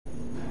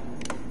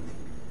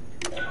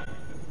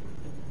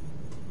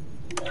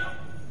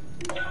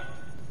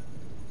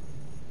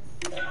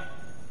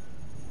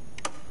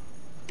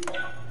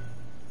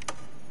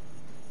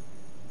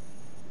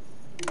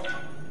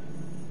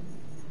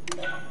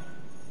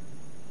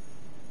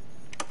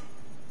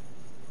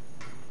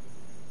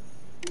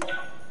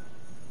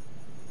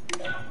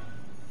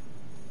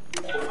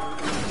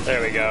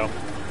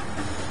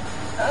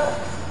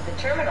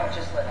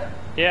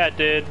Yeah, it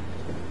did.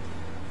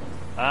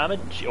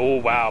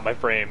 Oh wow, my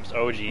frames.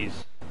 Oh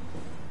geez.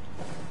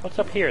 What's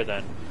up here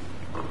then?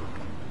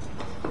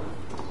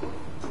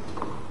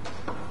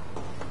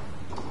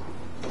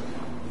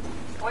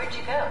 Where'd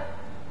you go?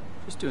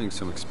 Just doing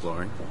some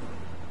exploring.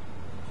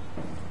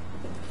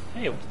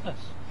 Hey, what's this?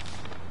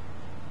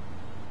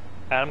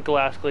 Adam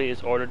Glaskley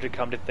is ordered to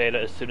come to Theta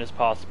as soon as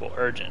possible.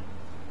 Urgent.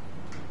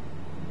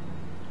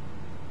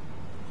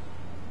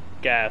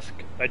 Gask.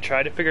 I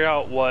tried to figure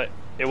out what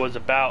it was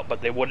about,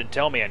 but they wouldn't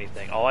tell me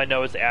anything. All I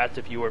know is they asked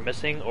if you were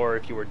missing or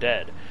if you were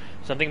dead.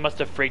 Something must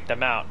have freaked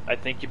them out. I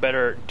think you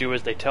better do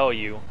as they tell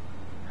you.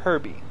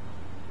 Herbie.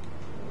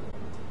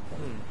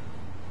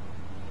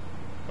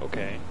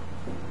 Okay.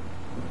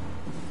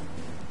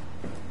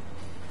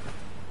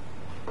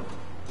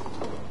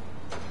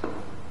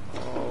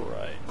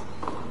 Alright.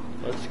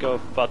 Let's go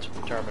futz with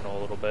the terminal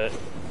a little bit.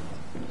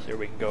 See where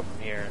we can go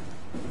from here.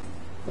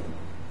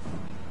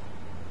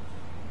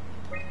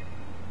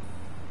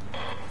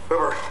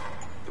 River,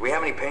 do we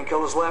have any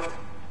painkillers left?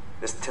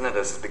 This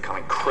tinnitus is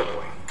becoming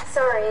crippling.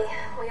 Sorry,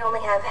 we only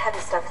have heavy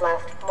stuff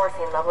left.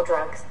 Morphine-level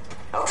drugs.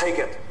 I'll take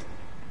it.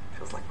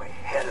 Feels like my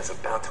head is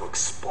about to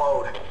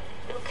explode.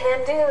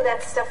 Can do.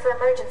 That's stuff for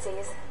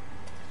emergencies.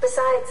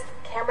 Besides,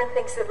 Cameron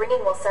thinks the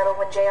ringing will settle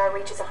when JR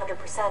reaches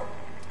 100%.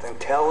 Then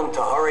tell him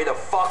to hurry the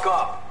fuck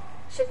up.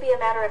 Should be a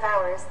matter of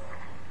hours.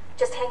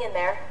 Just hang in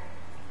there.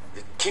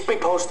 Keep me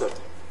posted.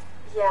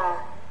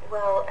 Yeah,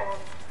 well,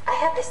 I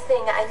have this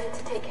thing I need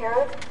to take care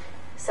of,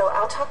 so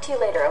I'll talk to you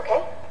later,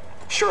 okay?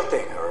 Sure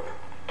thing, Herb.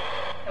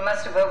 It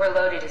must have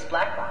overloaded his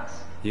black box.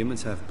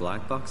 Humans have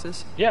black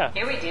boxes? Yeah.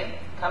 Here we do.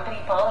 Company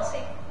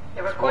policy.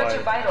 It records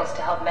your vitals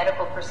to help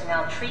medical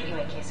personnel treat you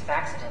in case of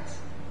accidents.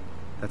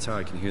 That's how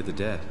I can hear the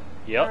dead.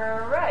 Yep.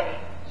 Right.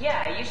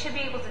 Yeah, you should be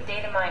able to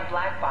data mine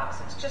black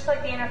boxes, just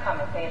like the intercom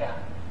at Theta.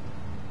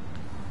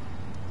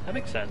 That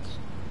makes sense.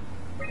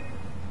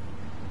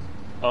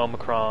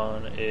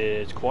 Omicron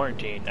is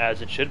quarantined,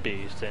 as it should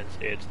be, since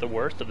it's the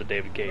worst of the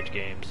David Cage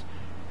games.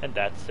 And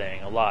that's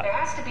saying a lot. There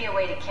has to be a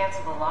way to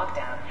cancel the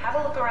lockdown. Have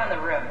a look around the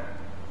room.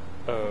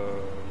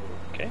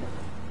 Okay.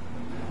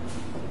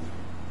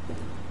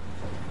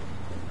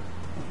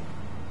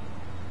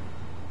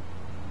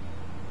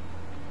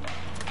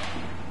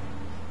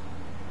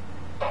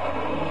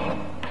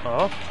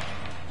 Huh?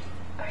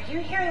 Are you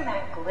hearing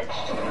that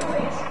glitched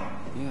noise?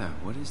 Yeah,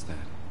 what is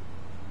that?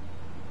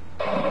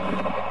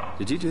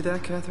 Did you do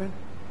that, Catherine?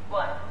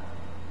 What?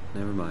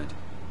 Never mind.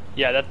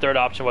 Yeah, that third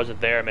option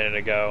wasn't there a minute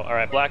ago.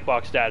 Alright, black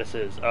box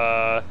statuses.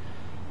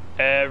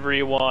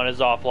 Everyone is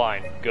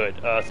offline. Good.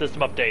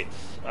 System updates.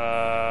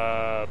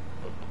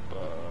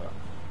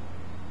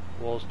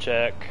 Wolves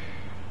check.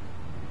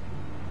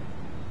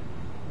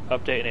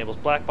 Update enables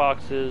black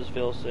boxes,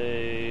 fail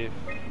safe,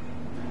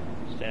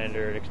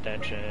 standard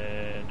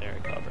extension, area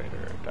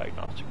calibrator,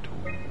 diagnostic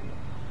tool.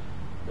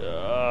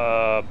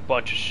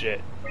 Bunch of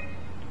shit.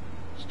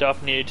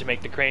 Stuff needed to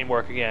make the crane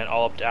work again.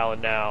 All up to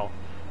Alan now.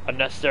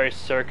 Unnecessary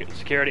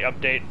security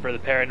update for the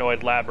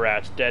paranoid lab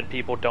rats. Dead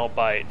people don't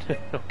bite.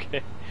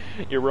 Okay.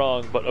 You're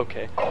wrong, but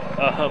okay.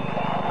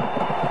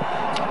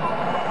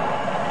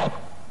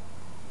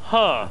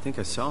 Huh. I think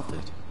I solved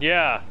it.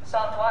 Yeah.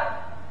 Solved what?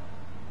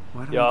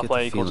 Why do Yeah, I get offline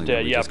the equals feeling dead.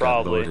 that we Yeah, just got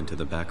probably. lowered into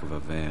the back of a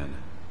van?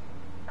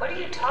 What are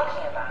you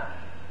talking about?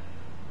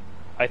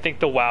 I think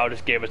the WoW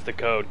just gave us the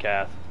code,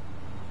 Kath.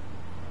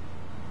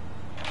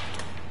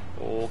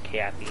 Oh,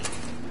 Kathy.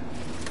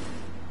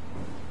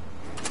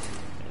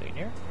 Anything in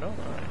here? No?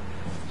 Alright.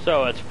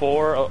 So, it's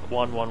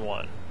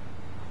 4111.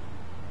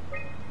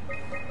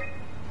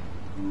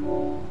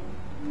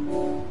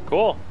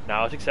 Cool.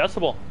 Now it's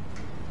accessible.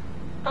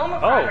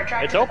 Omicron Oh,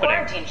 retracted it's the opening.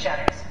 quarantine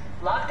shutters.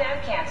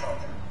 Lockdown canceled.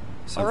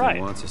 Something Alright.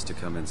 wants us to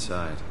come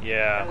inside.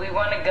 Yeah. We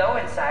want to go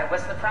inside.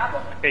 What's the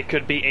problem? It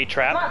could be a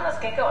trap. Come on, let's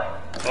get going.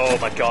 Oh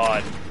my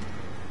god.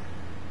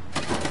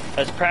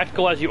 As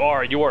practical as you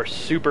are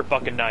super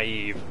fucking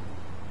naive.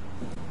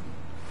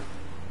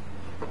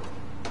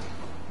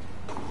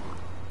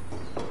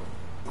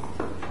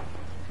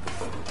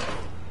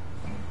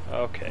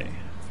 Okay.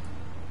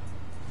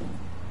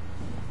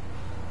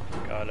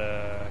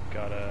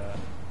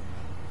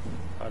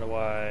 How do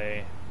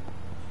I...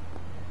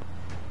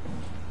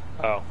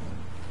 Oh.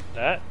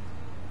 That?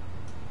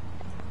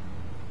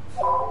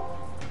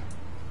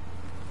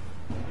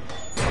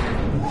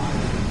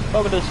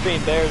 Over the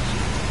stream, bears.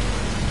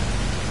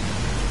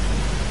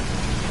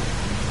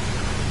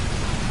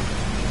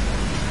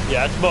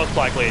 Yeah, it's most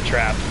likely a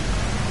trap.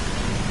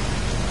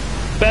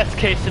 Best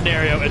case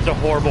scenario, it's a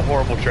horrible,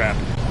 horrible trap.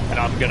 And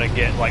I'm gonna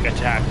get, like,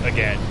 attacked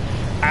again.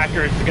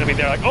 Actors are gonna be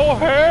there like, oh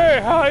hey,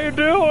 how you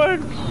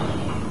doing?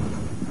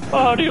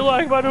 Oh, do you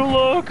like my new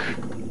look?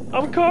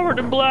 I'm covered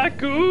in black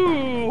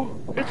goo.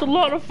 It's a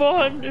lot of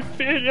fun.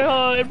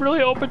 It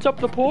really opens up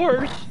the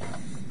pores.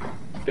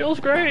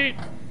 Feels great.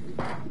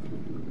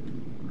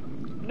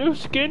 New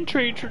skin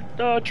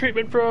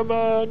treatment from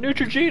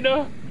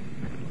Neutrogena.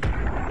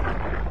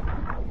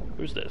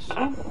 Who's this?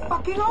 I'm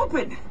fucking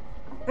open!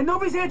 And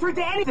nobody's answering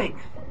to anything!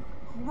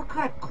 What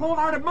kind of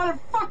cold-hearted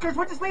motherfuckers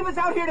would just leave us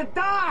out here to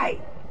die?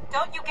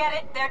 Don't you get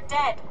it? They're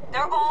dead.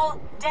 They're all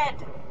dead.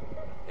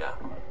 Yeah.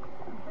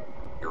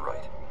 You're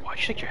right. Why'd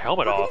you take your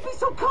helmet How off? can you be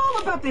so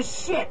calm about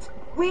this shit?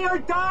 We are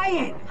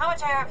dying! How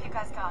much air have you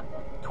guys got?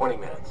 20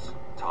 minutes.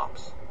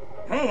 Tops.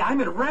 Hey, I'm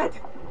in red.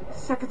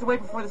 Seconds away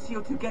before the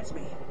CO2 gets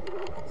me.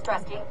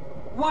 Strasky?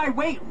 Why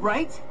wait,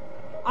 right?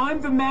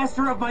 I'm the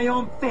master of my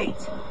own fate.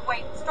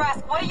 Wait,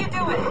 Strask, what are you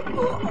doing?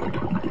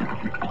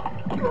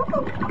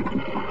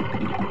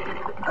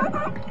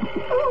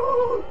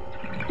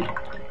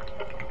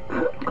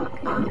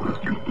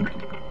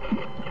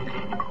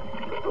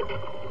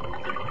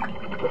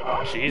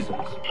 Jesus.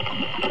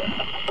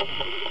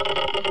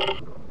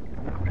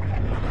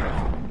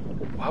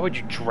 Why would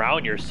you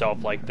drown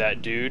yourself like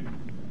that, dude?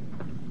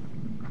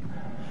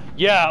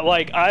 Yeah,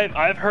 like,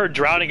 I've heard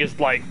drowning is,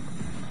 like,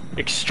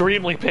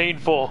 extremely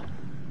painful.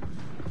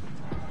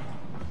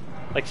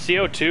 Like,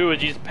 CO2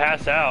 is you just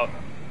pass out.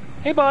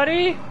 Hey,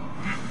 buddy!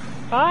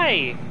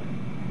 Hi!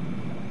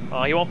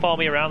 Oh, he won't follow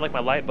me around like my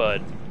light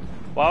bud.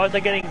 Why was I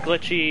getting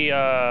glitchy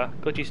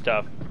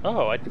stuff?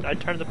 Oh, I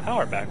turned the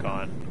power back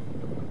on.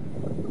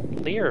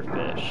 Clear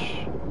fish.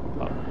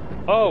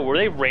 Oh, were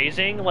they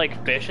raising,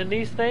 like, fish in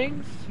these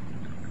things?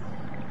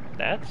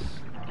 That's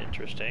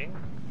interesting.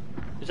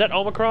 Is that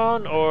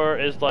Omicron, or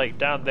is, like,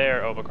 down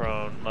there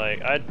Omicron?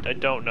 Like, I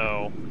don't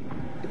know.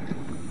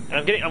 And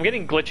I'm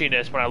getting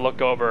glitchiness when I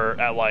look over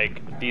at,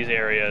 like, these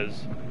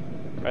areas.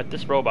 At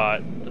this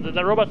robot.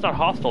 That robot's not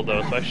hostile,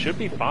 though, so I should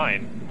be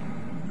fine.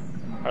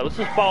 Alright, let's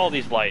just follow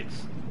these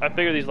lights. I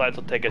figure these lights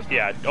will take us...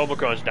 Yeah,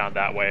 Omicron's down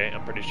that way,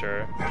 I'm pretty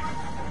sure.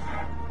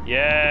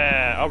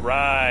 Yeah,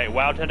 alright.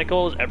 Wow,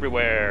 tentacles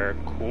everywhere.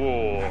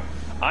 Cool.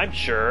 I'm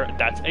sure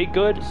that's a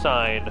good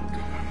sign.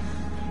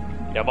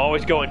 Yeah, I'm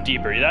always going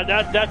deeper.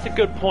 That's a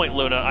good point,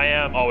 Luna. I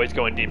am always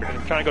going deeper, because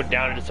I'm trying to go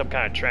down into some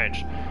kind of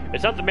trench.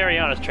 It's not the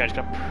Marianas Trench,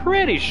 'cause I'm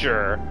pretty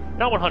sure,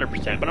 not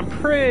 100%, but I'm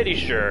pretty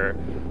sure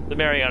the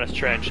Marianas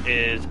Trench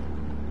is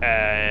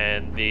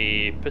in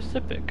the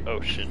Pacific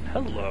Ocean.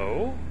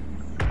 Hello?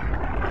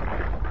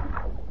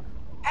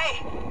 Hey,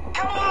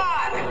 come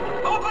on!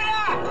 Open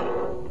up!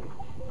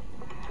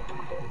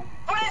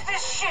 What is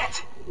this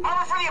shit?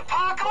 Armor for the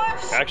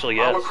apocalypse? Actually,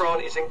 yes.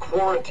 Omicron is in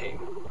quarantine.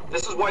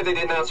 This is why they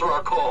didn't answer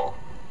our call.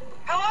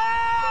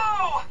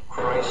 Hello?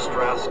 Christ,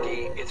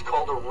 Strasky, it's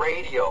called a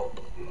radio.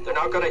 They're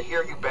not gonna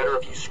hear you better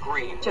if you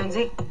scream.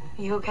 Jonesy, are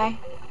you okay?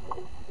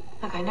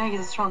 Look, I know you're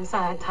the strong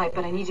silent type,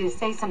 but I need you to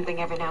say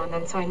something every now and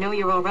then so I know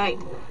you're all right.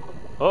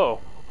 Oh.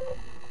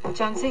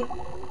 Jonesy?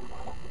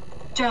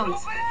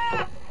 Jones.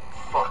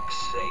 Fuck's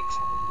sakes.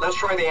 Let's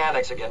try the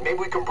annex again. Maybe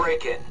we can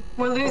break in.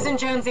 We're losing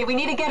Jonesy. We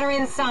need to get her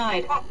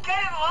inside. Well, get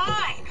in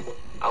line!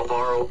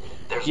 Alvaro,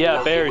 there's Yeah,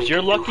 nothing Bears, we you're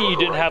can do lucky for you her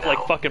didn't right have, like,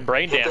 now. fucking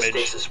brain Hit damage. the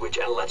stasis switch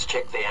and let's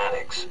check the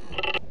annex.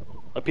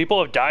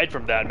 People have died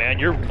from that, man.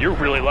 You're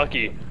really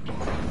lucky.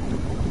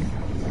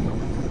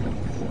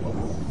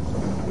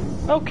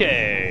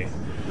 Okay.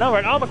 Now we're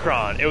at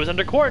Omicron. It was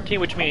under quarantine,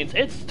 which means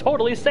it's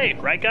totally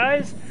safe, right,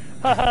 guys?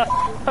 Ha ha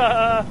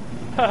ha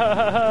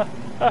ha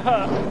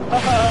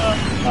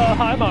ha.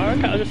 Hi, Mark.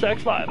 How's your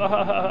sex life?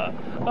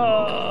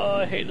 Oh,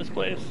 I hate this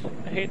place.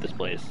 I hate this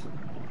place.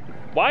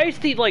 Why is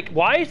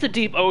the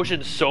deep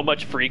ocean so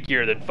much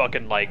freakier than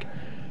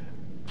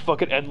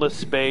fucking endless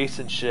space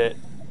and shit?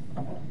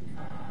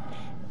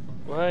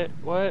 What?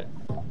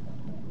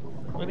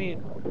 I mean,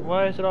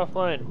 why is it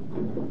offline?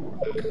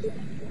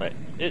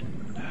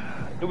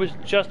 It was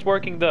just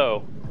working though.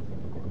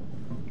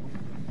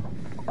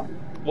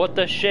 What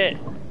the shit?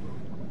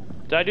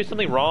 Did I do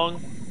something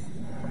wrong?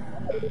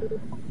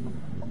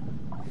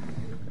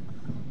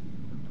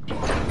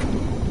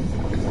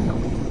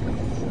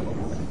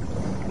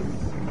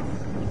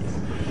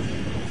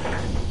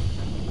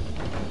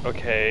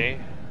 Okay.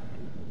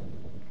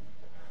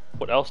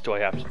 What else do I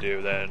have to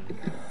do then?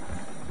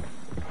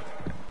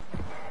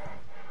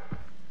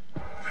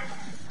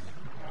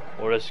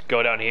 We'll just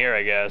go down here,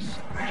 I guess.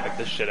 Check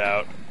this shit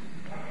out.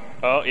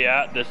 Oh,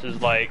 yeah, this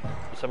is like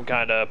some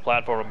kind of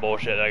platform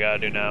bullshit I gotta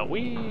do now.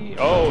 Whee!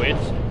 Oh,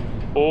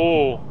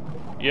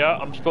 yeah,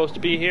 I'm supposed to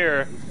be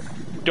here.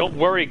 Don't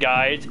worry,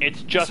 guys,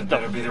 it's just the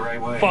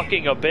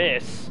fucking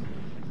abyss.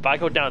 If I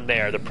go down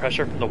there, the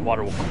pressure from the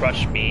water will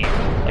crush me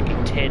like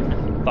a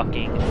tin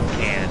fucking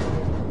can.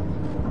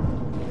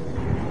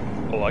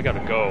 Oh, I gotta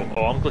go.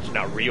 Oh, I'm glitching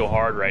out real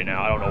hard right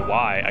now. I don't know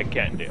why.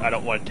 I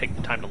don't want to take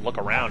the time to look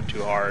around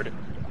too hard.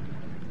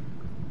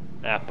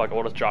 Ah, fuck it,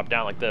 we'll just drop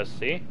down like this,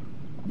 see?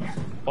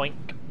 Boink.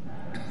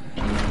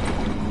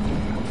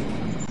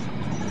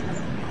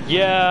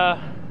 Yeah.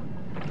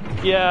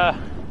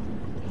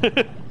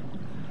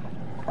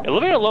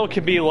 Living alone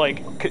can be like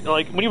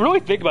when you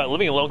really think about it,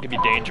 living alone can be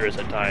dangerous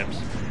at times.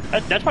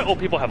 That's why old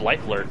people have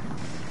life alert.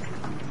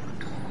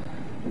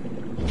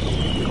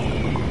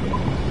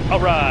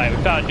 Alright,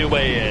 we found a new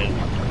way in.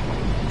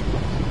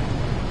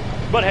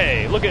 But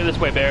hey, look at it this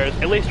way, Bears.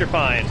 At least you're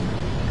fine.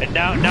 And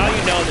now you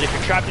know that if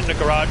you're trapped in the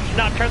garage, you should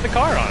not turn the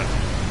car on.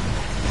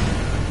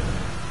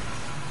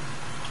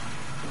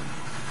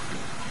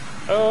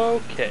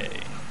 Okay.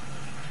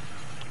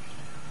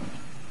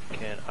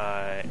 Can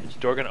Is the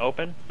door gonna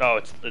open? Oh,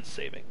 it's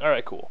saving.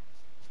 Alright, cool.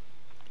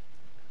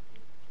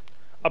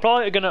 I'm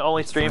probably gonna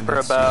only stream for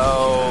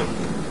about,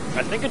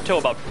 I think until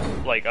about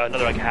like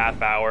another like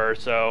half hour or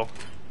so.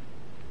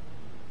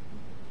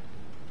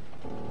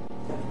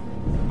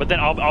 But then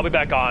I'll be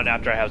back on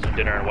after I have some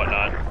dinner and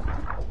whatnot.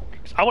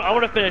 I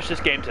want to finish this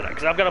game tonight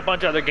because I've got a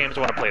bunch of other games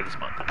I want to play this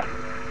month.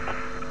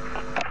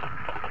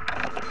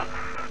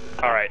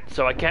 Alright,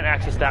 so I can't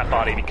access that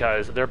body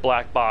because their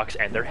black box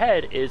and their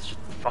head is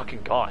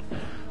fucking gone.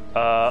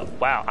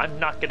 Wow, I'm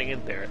not getting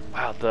in there.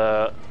 Wow,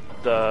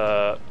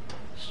 the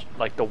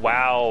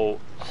WoW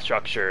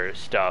structure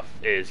stuff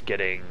is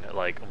getting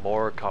like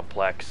more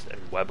complex and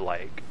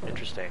web-like.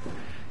 Interesting.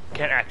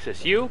 Can't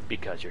access you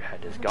because your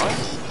head is gone.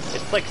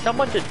 It's like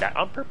someone did that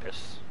on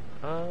purpose.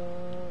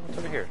 What's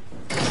over here?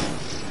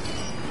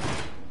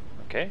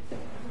 Okay,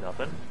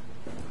 nothing.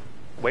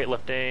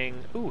 Weightlifting.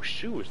 Ooh,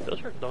 shoes.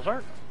 Those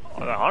aren't.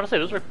 Honestly,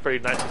 those are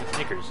pretty nice looking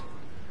sneakers.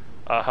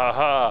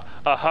 Ha.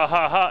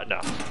 No.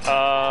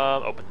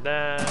 Open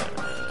that.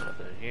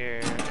 Nothing in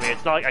here. I mean,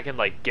 it's not like I can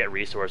like get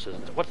resources.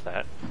 What's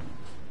that?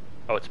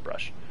 Oh, it's a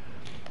brush.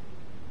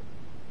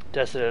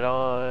 Tested it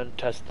on.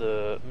 Test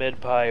the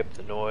mid pipe,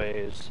 the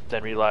noise.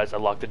 Then realized I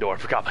locked the door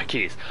and forgot my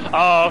keys.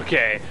 Oh,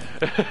 okay.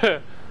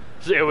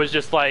 So it was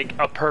just like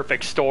a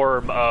perfect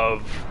storm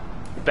of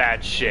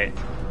bad shit.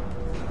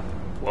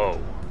 Whoa.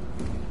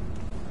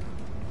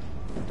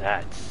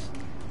 That's...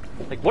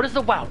 like, what is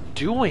the WoW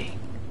doing?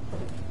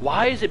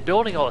 Why is it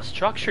building all the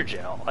structure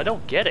gel? I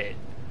don't get it.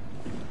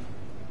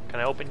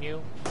 Can I open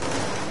you?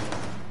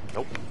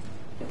 Nope.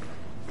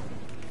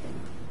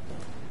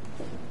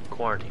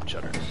 Quarantine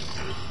shutters.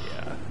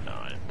 Yeah, no,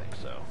 I didn't think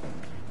so.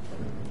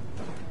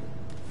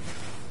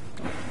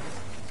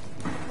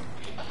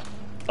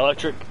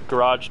 Electric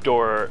garage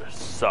door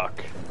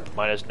suck.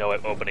 Minus no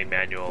opening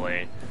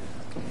manually.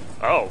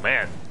 Oh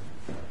man.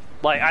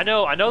 Like I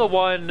know the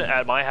one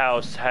at my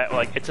house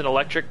like it's an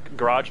electric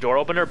garage door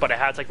opener, but it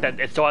has like that.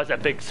 It still has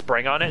that big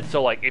spring on it.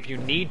 So like if you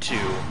need to,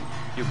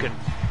 you can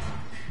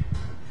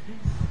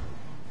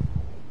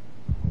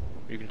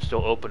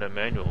still open it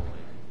manually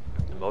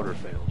if the motor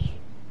fails.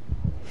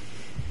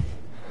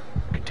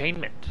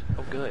 Containment.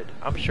 Oh good.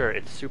 I'm sure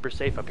it's super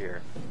safe up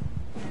here.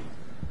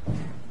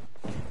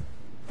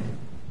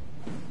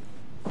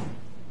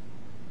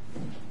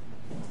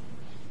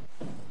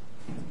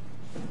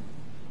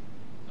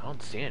 I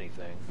don't see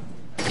anything.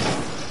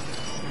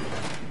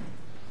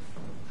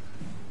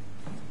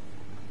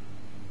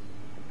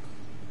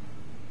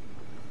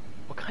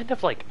 What kind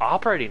of like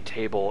operating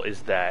table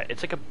is that?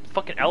 It's like a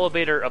fucking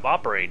elevator of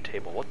operating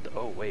table. What the?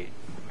 Oh wait.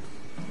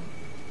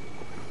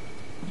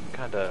 What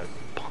kind of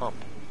pump?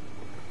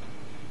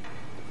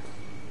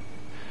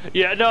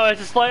 Yeah, no,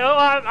 it's just like, oh,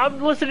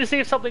 I'm listening to see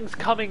if something's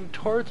coming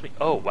towards me.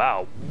 Oh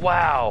wow,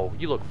 wow,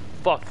 you look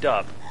fucked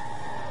up.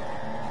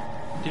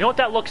 Do you know what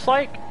that looks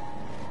like?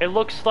 It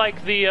looks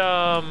like the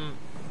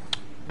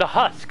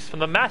husks from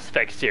the Mass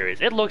Effect series.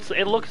 It looks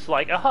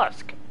like a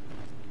husk.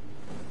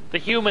 The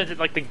humans,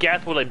 like the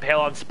Geth, will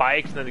impale on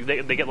spikes, and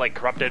then they get like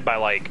corrupted by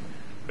like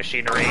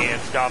machinery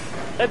and stuff.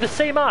 They have the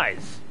same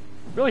eyes,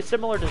 really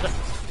similar to.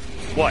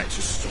 What?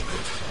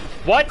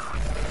 What?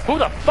 Who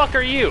the fuck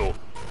are you?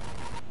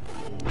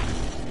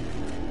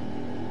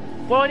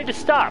 Well, I need to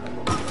stop.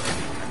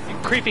 You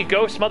creepy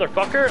ghost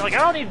motherfucker! Like I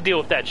don't need to deal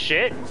with that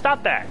shit.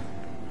 Stop that.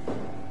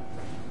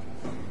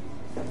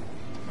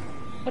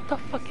 What the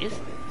fuck is this?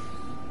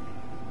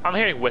 I'm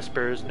hearing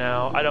whispers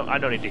now. I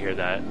don't need to hear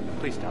that.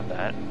 Please stop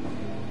that.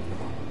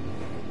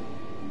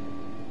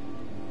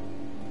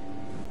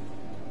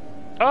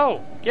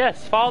 Oh,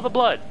 yes, follow the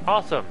blood.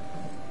 Awesome.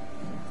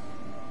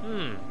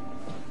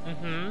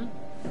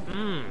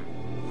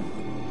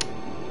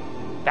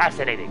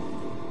 Fascinating.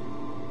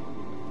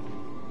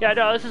 Yeah,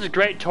 no, this is a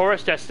great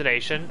tourist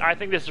destination. I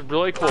think this is a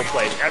really cool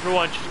place.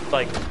 Everyone should,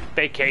 like,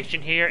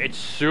 vacation here. It's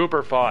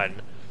super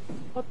fun.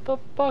 What the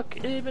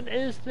fuck even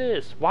is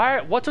this?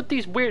 What's with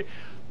these weird...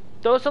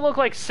 Those don't look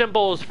like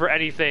symbols for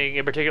anything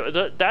in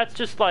particular. That's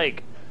just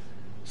like...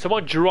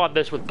 Someone drew on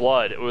this with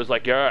blood. It was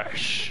like,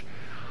 yes,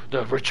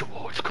 the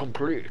ritual is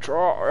complete.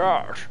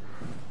 Oh, yes.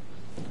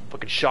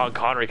 Fucking Sean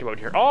Connery came out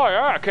here. Oh,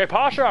 yeah, que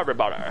pasa,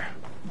 everybody?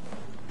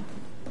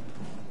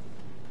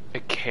 I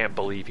can't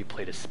believe he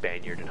played a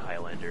Spaniard in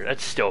Highlander.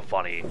 That's still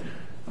funny.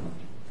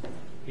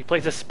 He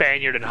plays a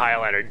Spaniard in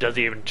Highlander,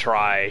 doesn't even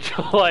try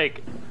to,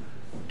 like...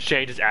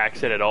 change his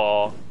accent at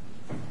all.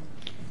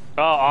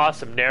 Oh,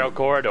 awesome. Narrow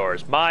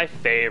corridors. My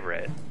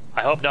favorite.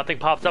 I hope nothing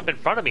pops up in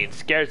front of me and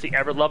scares the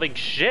ever-loving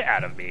shit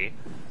out of me.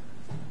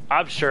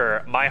 I'm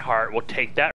sure my heart will take that